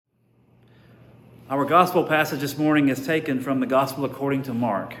Our gospel passage this morning is taken from the Gospel according to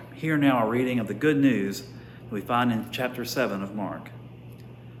Mark. Hear now a reading of the good news that we find in chapter 7 of Mark.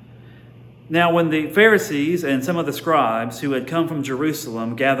 Now when the Pharisees and some of the scribes who had come from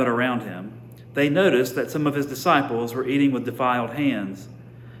Jerusalem gathered around him, they noticed that some of his disciples were eating with defiled hands,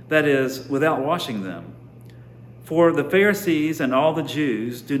 that is, without washing them. For the Pharisees and all the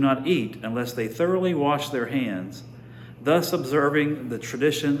Jews do not eat unless they thoroughly wash their hands, thus observing the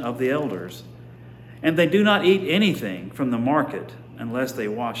tradition of the elders. And they do not eat anything from the market unless they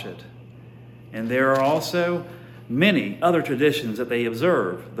wash it. And there are also many other traditions that they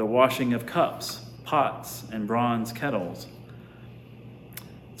observe, the washing of cups, pots, and bronze kettles.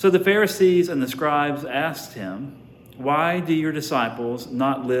 So the Pharisees and the scribes asked him, "Why do your disciples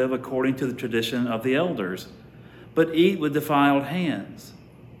not live according to the tradition of the elders, but eat with defiled hands?"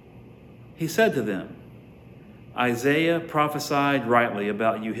 He said to them, "Isaiah prophesied rightly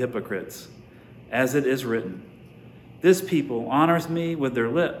about you hypocrites, as it is written, 'This people honors me with their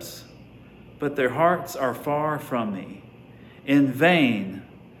lips, but their hearts are far from me. In vain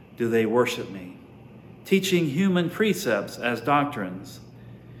do they worship me, teaching human precepts as doctrines.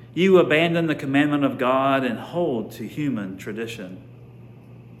 You abandon the commandment of God and hold to human tradition.'"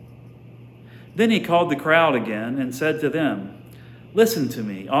 Then he called the crowd again and said to them, "Listen to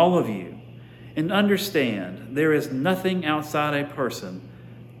me, all of you, and understand there is nothing outside a person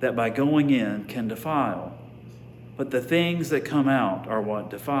that by going in can defile, but the things that come out are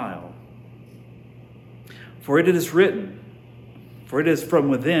what defile. For it is written, for it is from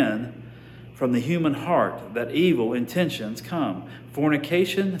within, from the human heart, that evil intentions come: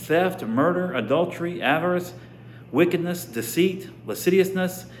 fornication, theft, murder, adultery, avarice, wickedness, deceit,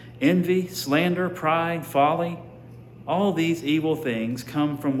 lasciviousness, envy, slander, pride, folly. All these evil things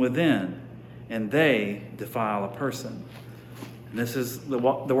come from within, and they defile a person." And this is the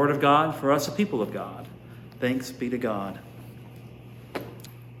word of God for us, the people of God. Thanks be to God.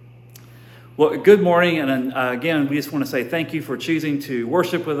 Well, good morning, and again, we just want to say thank you for choosing to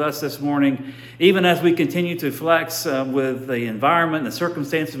worship with us this morning. Even as we continue to flex with the environment and the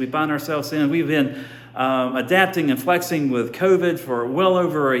circumstances we find ourselves in, we've been adapting and flexing with COVID for well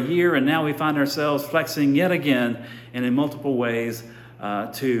over a year, and now we find ourselves flexing yet again and in multiple ways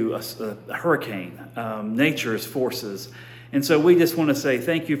to a hurricane, nature's forces. And so we just want to say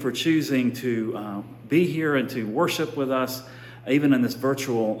thank you for choosing to be here and to worship with us, even in this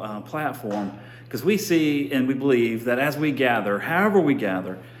virtual platform, because we see and we believe that as we gather, however we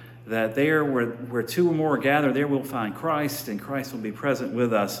gather, that there where two or more gather, there we'll find Christ, and Christ will be present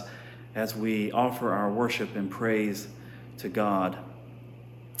with us as we offer our worship and praise to God.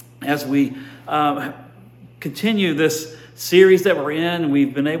 As we continue this series that we're in,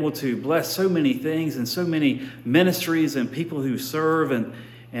 we've been able to bless so many things and so many ministries and people who serve and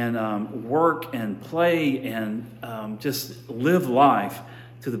work and play and just live life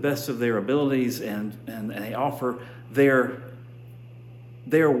to the best of their abilities, and they offer their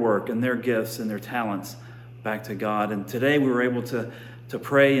work and their gifts and their talents back to God. And today we were able to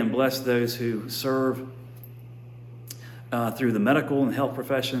pray and bless those who serve through the medical and health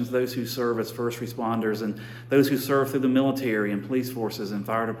professions, those who serve as first responders, and those who serve through the military and police forces and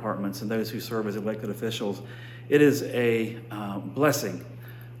fire departments, and those who serve as elected officials. It is a blessing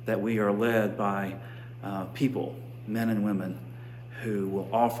that we are led by people, men and women, who will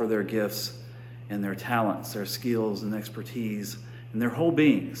offer their gifts and their talents, their skills and expertise, and their whole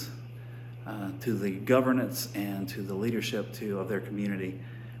beings to the governance and to the leadership of their community.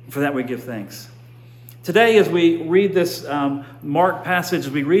 For that we give thanks. Today, as we read this Mark passage,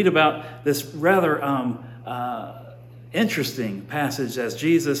 we read about this rather interesting passage as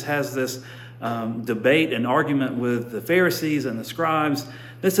Jesus has this debate and argument with the Pharisees and the scribes.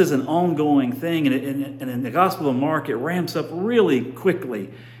 This is an ongoing thing, and in the Gospel of Mark, it ramps up really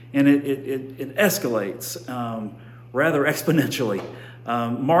quickly, and it escalates rather exponentially.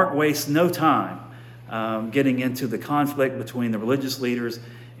 Mark wastes no time getting into the conflict between the religious leaders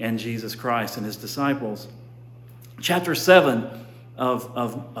and Jesus Christ and his disciples. Chapter 7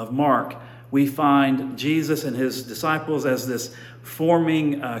 of Mark, we find Jesus and his disciples as this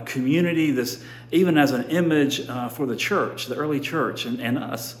forming community, this even as an image for the church, the early church, and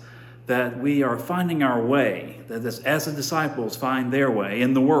us, that we are finding our way, that as the disciples find their way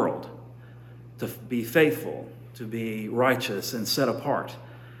in the world, to be faithful, to be righteous and set apart,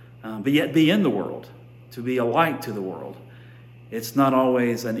 but yet be in the world, to be a light to the world. It's not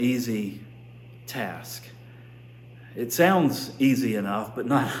always an easy task. It sounds easy enough, but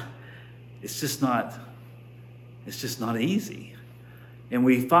it's just not easy. And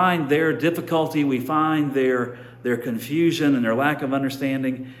we find their difficulty, we find their their confusion and their lack of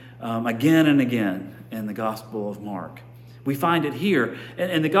understanding again and again in the Gospel of Mark. We find it here.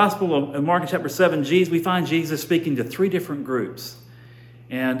 In the Gospel of Mark, chapter 7, we find Jesus speaking to three different groups.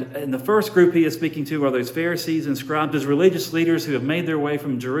 And in the first group he is speaking to are those Pharisees and scribes, those religious leaders who have made their way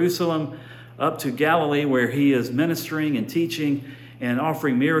from Jerusalem up to Galilee, where he is ministering and teaching and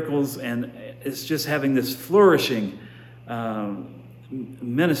offering miracles, and it's just having this flourishing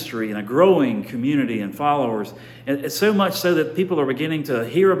ministry and a growing community and followers. And it's so much so that people are beginning to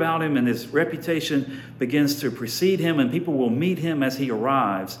hear about him, and his reputation begins to precede him, and people will meet him as he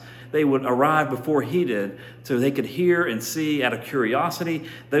arrives. They would arrive before he did, so they could hear and see out of curiosity.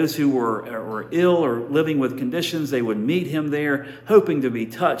 Those who were ill or living with conditions, they would meet him there, hoping to be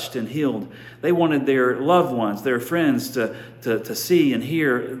touched and healed. They wanted their loved ones, their friends, to see and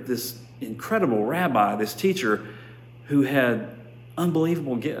hear this incredible rabbi, this teacher who had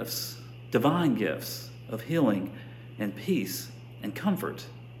unbelievable gifts, divine gifts of healing and peace and comfort,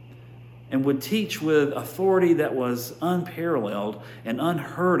 and would teach with authority that was unparalleled and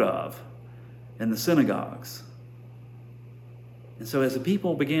unheard of in the synagogues. And so as the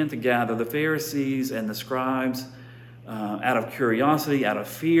people began to gather, the Pharisees and the scribes, out of curiosity, out of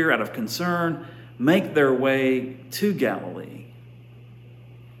fear, out of concern, make their way to Galilee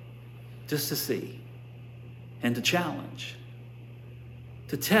just to see and to challenge,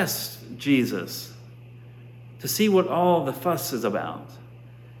 to test Jesus, to see what all the fuss is about,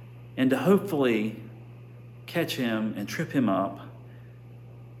 and to hopefully catch him and trip him up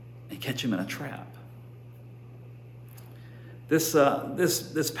and catch him in a trap.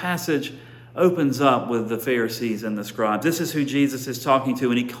 This passage opens up with the Pharisees and the scribes. This is who Jesus is talking to,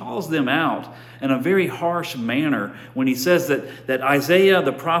 and he calls them out in a very harsh manner when he says that Isaiah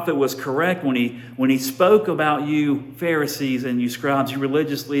the prophet was correct when he spoke about you Pharisees and you scribes, you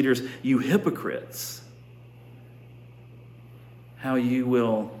religious leaders, you hypocrites. How you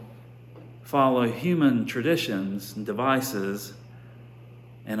will follow human traditions and devices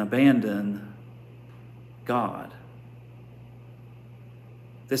and abandon God.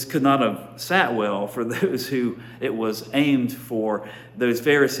 This could not have sat well for those who it was aimed for, those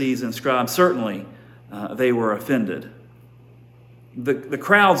Pharisees and scribes. Certainly, they were offended. The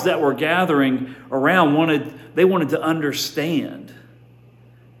crowds that were gathering around wanted to understand.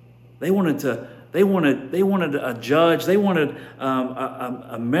 They wanted a judge. They wanted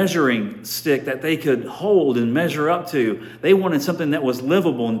a measuring stick that they could hold and measure up to. They wanted something that was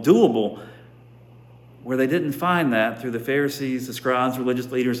livable and doable, where they didn't find that through the Pharisees, the scribes,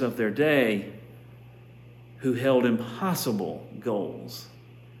 religious leaders of their day, who held impossible goals,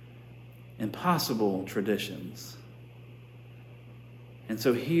 impossible traditions. And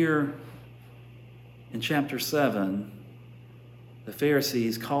so here in chapter 7, the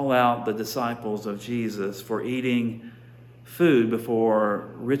Pharisees call out the disciples of Jesus for eating food before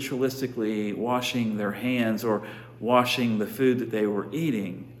ritualistically washing their hands or washing the food that they were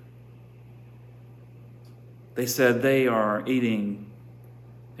eating. They said they're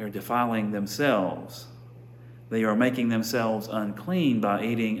defiling themselves. They are making themselves unclean by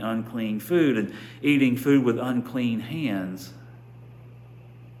eating unclean food and eating food with unclean hands.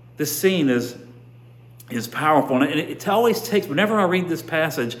 This scene is powerful, and it always takes, whenever I read this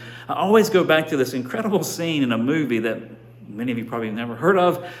passage, I always go back to this incredible scene in a movie that many of you probably never heard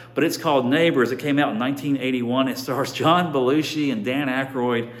of, but it's called Neighbors. It came out in 1981. It stars John Belushi and Dan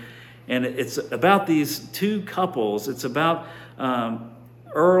Aykroyd. And it's about these two couples. It's about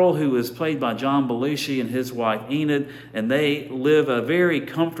Earl, who is played by John Belushi, and his wife Enid. And they live a very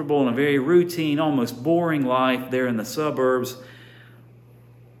comfortable and a very routine, almost boring life there in the suburbs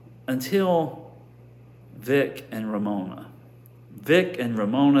until Vic and Ramona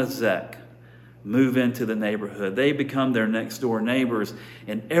Zeck move into the neighborhood. They become their next door neighbors,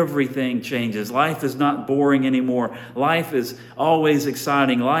 and everything changes. Life is not boring anymore. Life is always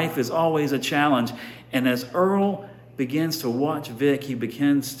exciting. Life is always a challenge. And as Earl begins to watch Vic, he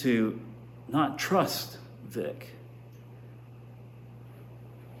begins to not trust Vic.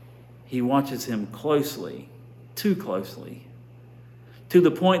 He watches him closely, too closely, to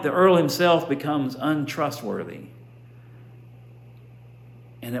the point that Earl himself becomes untrustworthy.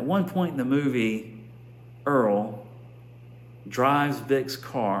 And at one point in the movie, Earl drives Vic's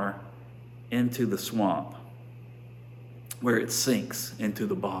car into the swamp, where it sinks into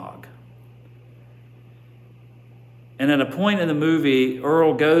the bog. And at a point in the movie,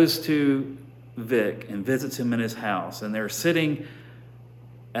 Earl goes to Vic and visits him in his house, and they're sitting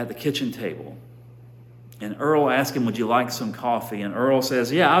at the kitchen table. And Earl asks him, "Would you like some coffee?" And Earl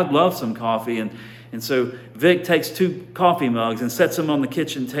says, "Yeah, I'd love some coffee." And so Vic takes 2 coffee mugs and sets them on the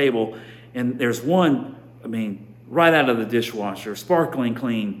kitchen table. And there's one, right out of the dishwasher, sparkling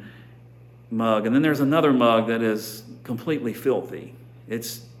clean mug. And then there's another mug that is completely filthy.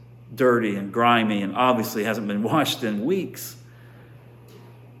 It's dirty and grimy and obviously hasn't been washed in weeks.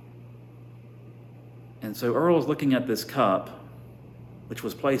 And so Earl's looking at this cup, which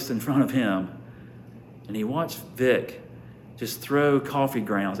was placed in front of him, and he watched Vic just throw coffee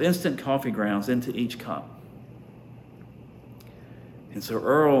grounds, instant coffee grounds, into each cup. And so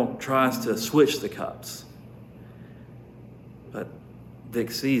Earl tries to switch the cups, but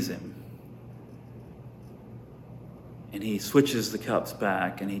Vic sees him. And he switches the cups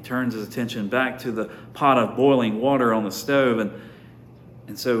back, and he turns his attention back to the pot of boiling water on the stove.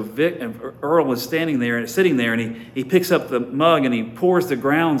 And so Earl was standing there and sitting there, and he picks up the mug and he pours the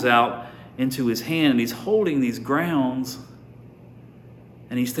grounds out into his hand, and he's holding these grounds,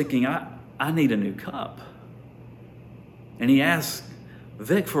 and he's thinking, I need a new cup. And he asks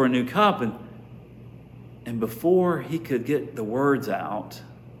Vic for a new cup, and before he could get the words out,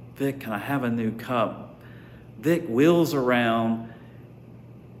 Vic, can I have a new cup? Vic wheels around,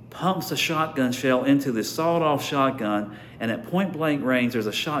 pumps a shotgun shell into this sawed-off shotgun, and at point-blank range, there's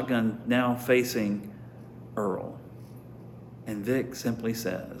a shotgun now facing Earl. And Vic simply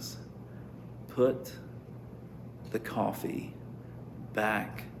says, put the coffee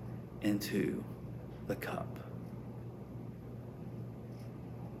back into the cup.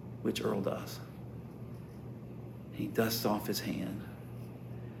 Which Earl does. He dusts off his hand.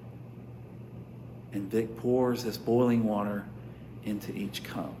 And Vic pours this boiling water into each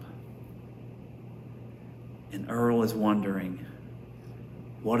cup. And Earl is wondering,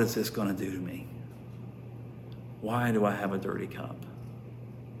 what is this going to do to me? Why do I have a dirty cup?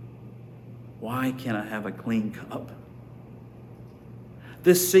 Why can't I have a clean cup?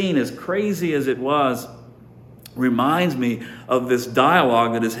 This scene, as crazy as it was, reminds me of this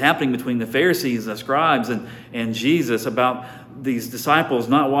dialogue that is happening between the Pharisees, the scribes, and Jesus about these disciples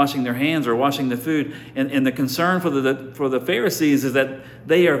not washing their hands or washing the food. And the concern for the Pharisees is that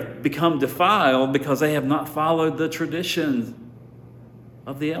they are become defiled because they have not followed the tradition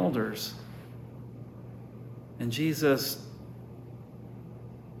of the elders. And Jesus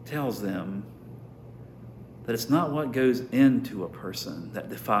tells them that it's not what goes into a person that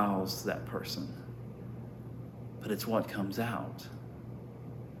defiles that person, but it's what comes out.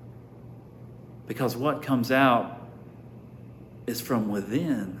 Because what comes out is from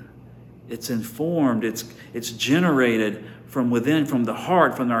within. It's informed, it's generated from within, from the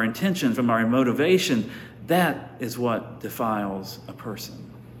heart, from our intention, from our motivation. That is what defiles a person.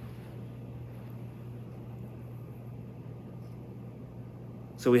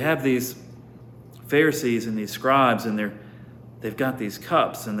 So we have these Pharisees and these scribes, and they've got these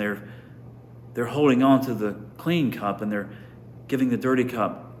cups, and they're holding on to the clean cup, and they're giving the dirty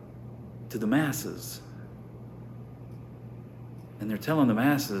cup to the masses. And they're telling the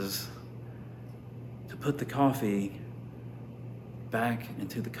masses to put the coffee back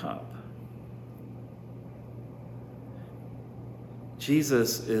into the cup.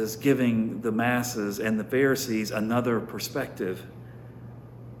 Jesus is giving the masses and the Pharisees another perspective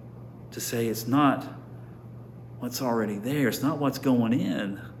to say it's not what's already there, it's not what's going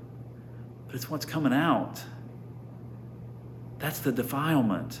in, but it's what's coming out. That's the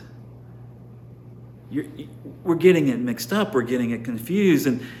defilement. We're getting it mixed up, we're getting it confused,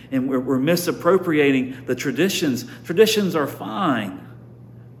 and we're misappropriating the traditions. Traditions are fine.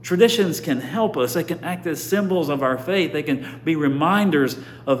 Traditions can help us. They can act as symbols of our faith. They can be reminders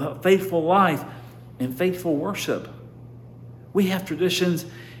of a faithful life and faithful worship. We have traditions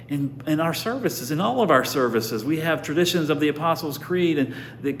in our services, in all of our services. We have traditions of the Apostles' Creed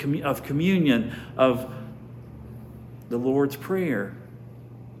and of communion, of the Lord's Prayer,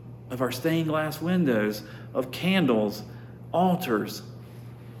 of our stained glass windows, of candles, altars,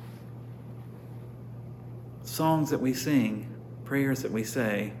 songs that we sing, prayers that we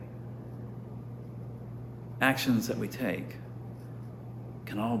say, actions that we take,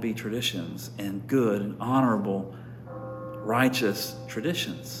 can all be traditions, and good and honorable, righteous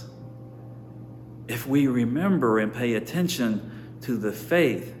traditions. If we remember and pay attention to the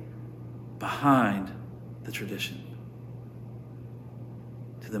faith behind the tradition,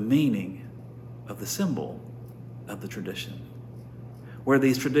 to the meaning of the symbol of the tradition, where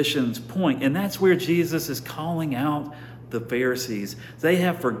these traditions point. And that's where Jesus is calling out the Pharisees. They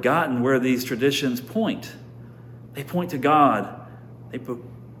have forgotten where these traditions point. They point to God. They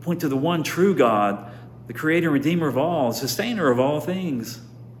point to the one true God, the creator and redeemer of all, sustainer of all things.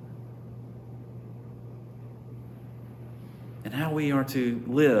 And how we are to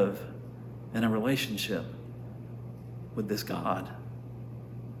live in a relationship with this God.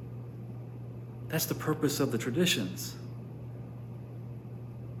 That's the purpose of the traditions.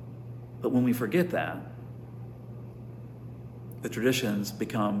 But when we forget that, the traditions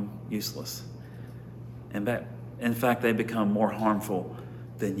become useless. And in fact, they become more harmful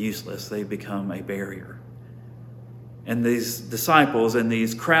than useless. They become a barrier. And these disciples and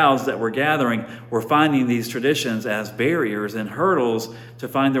these crowds that were gathering were finding these traditions as barriers and hurdles to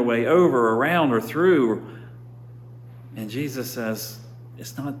find their way over, around, or through. And Jesus says,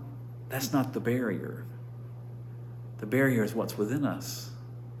 that's not the barrier. The barrier is what's within us.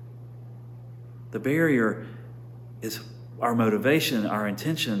 The barrier is our motivation, our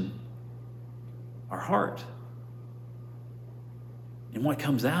intention, our heart. And what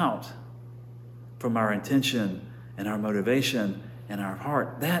comes out from our intention and our motivation and our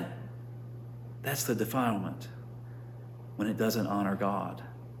heart, that's the defilement. When it doesn't honor God,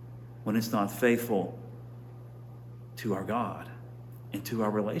 when it's not faithful to our God and to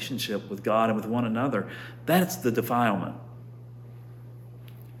our relationship with God and with one another, that's the defilement.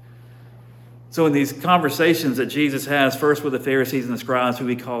 So in these conversations that Jesus has, first with the Pharisees and the scribes, who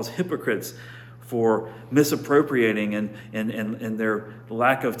he calls hypocrites for misappropriating and their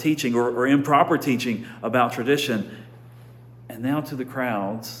lack of teaching or improper teaching about tradition, and now to the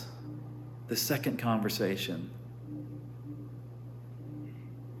crowds, the second conversation,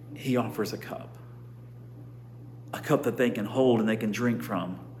 he offers a cup that they can hold and they can drink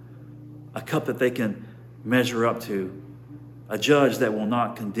from, a cup that they can measure up to, a judge that will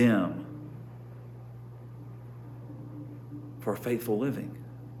not condemn, for faithful living,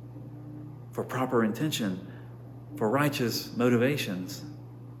 for proper intention, for righteous motivations.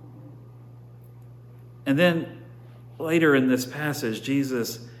 And then later in this passage,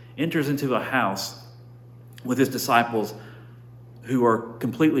 Jesus enters into a house with his disciples who are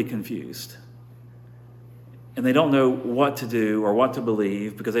completely confused. And they don't know what to do or what to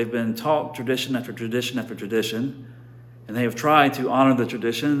believe because they've been taught tradition after tradition after tradition. And they have tried to honor the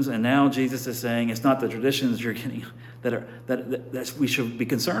traditions, and now Jesus is saying it's not the traditions you're getting that we should be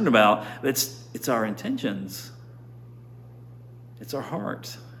concerned about. It's our intentions. It's our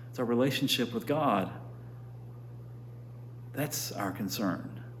heart. It's our relationship with God. That's our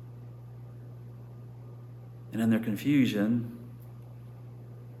concern. And in their confusion,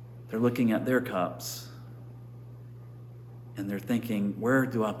 they're looking at their cups, and they're thinking, where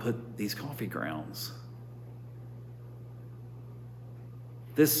do I put these coffee grounds?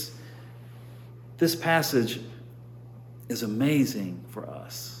 This passage is amazing for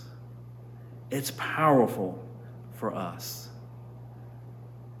us. It's powerful for us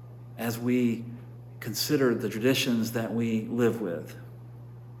as we consider the traditions that we live with.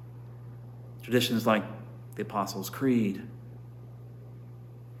 Traditions like the Apostles' Creed,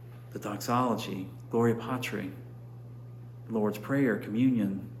 the doxology, Gloria Patri, the Lord's Prayer,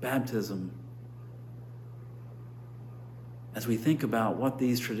 communion, baptism. As we think about what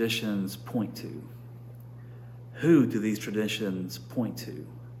these traditions point to, who do these traditions point to?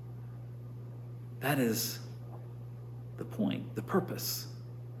 That is the point, the purpose.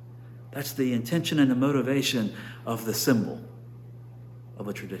 That's the intention and the motivation of the symbol of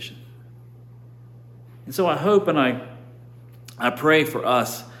a tradition. And so I hope and I pray for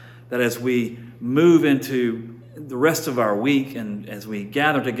us that as we move into the rest of our week and as we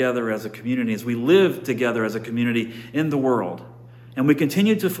gather together as a community, as we live together as a community in the world, and we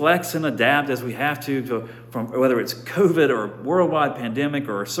continue to flex and adapt as we have to from whether it's COVID or worldwide pandemic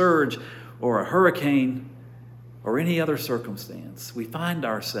or a surge or a hurricane or any other circumstance, we find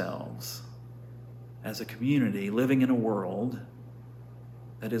ourselves as a community living in a world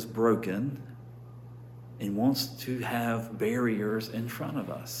that is broken and wants to have barriers in front of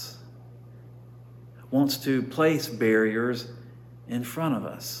us, wants to place barriers in front of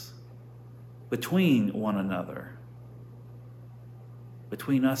us, between one another,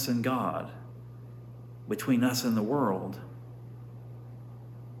 between us and God, between us and the world.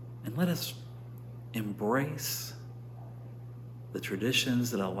 And let us embrace the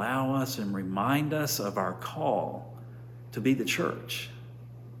traditions that allow us and remind us of our call to be the church,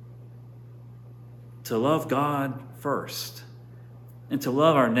 to love God first, and to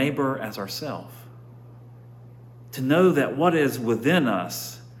love our neighbor as ourselves. To know that what is within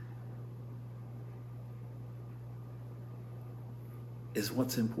us is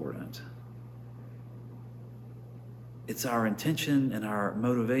what's important. It's our intention and our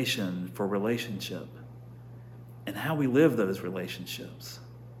motivation for relationship and how we live those relationships.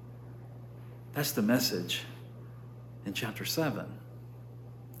 That's the message in chapter 7,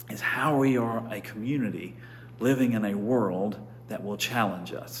 is how we are a community living in a world that will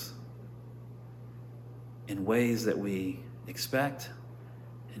challenge us in ways that we expect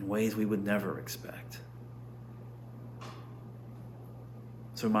in ways we would never expect.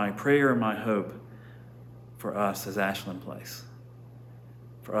 So my prayer and my hope for us as Ashland Place,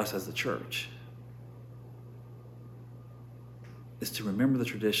 for us as the church, is to remember the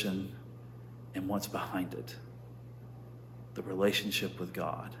tradition and what's behind it, the relationship with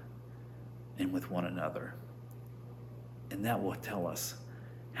God and with one another. And that will tell us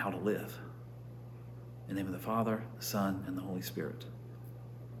how to live. In the name of the Father, the Son, and the Holy Spirit.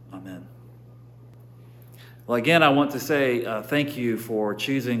 Amen. Well, again, I want to say thank you for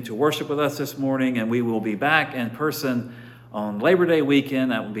choosing to worship with us this morning, and we will be back in person on Labor Day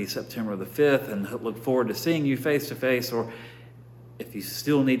weekend. That will be September the 5th, and look forward to seeing you face to face, or if you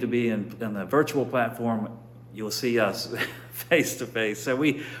still need to be in the virtual platform, you'll see us face to face. So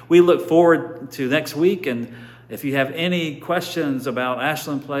we look forward to next week, and if you have any questions about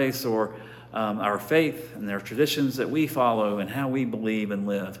Ashland Place or our faith and their traditions that we follow and how we believe and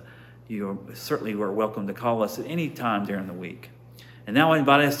live, you certainly are welcome to call us at any time during the week. And now I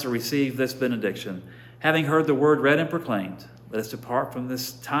invite us to receive this benediction. Having heard the word read and proclaimed, let us depart from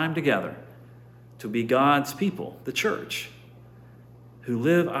this time together to be God's people, the church, who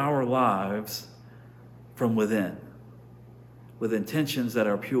live our lives from within, with intentions that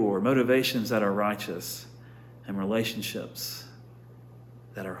are pure, motivations that are righteous, and relationships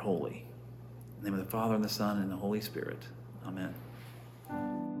that are holy. In the name of the Father, and the Son, and the Holy Spirit. Amen.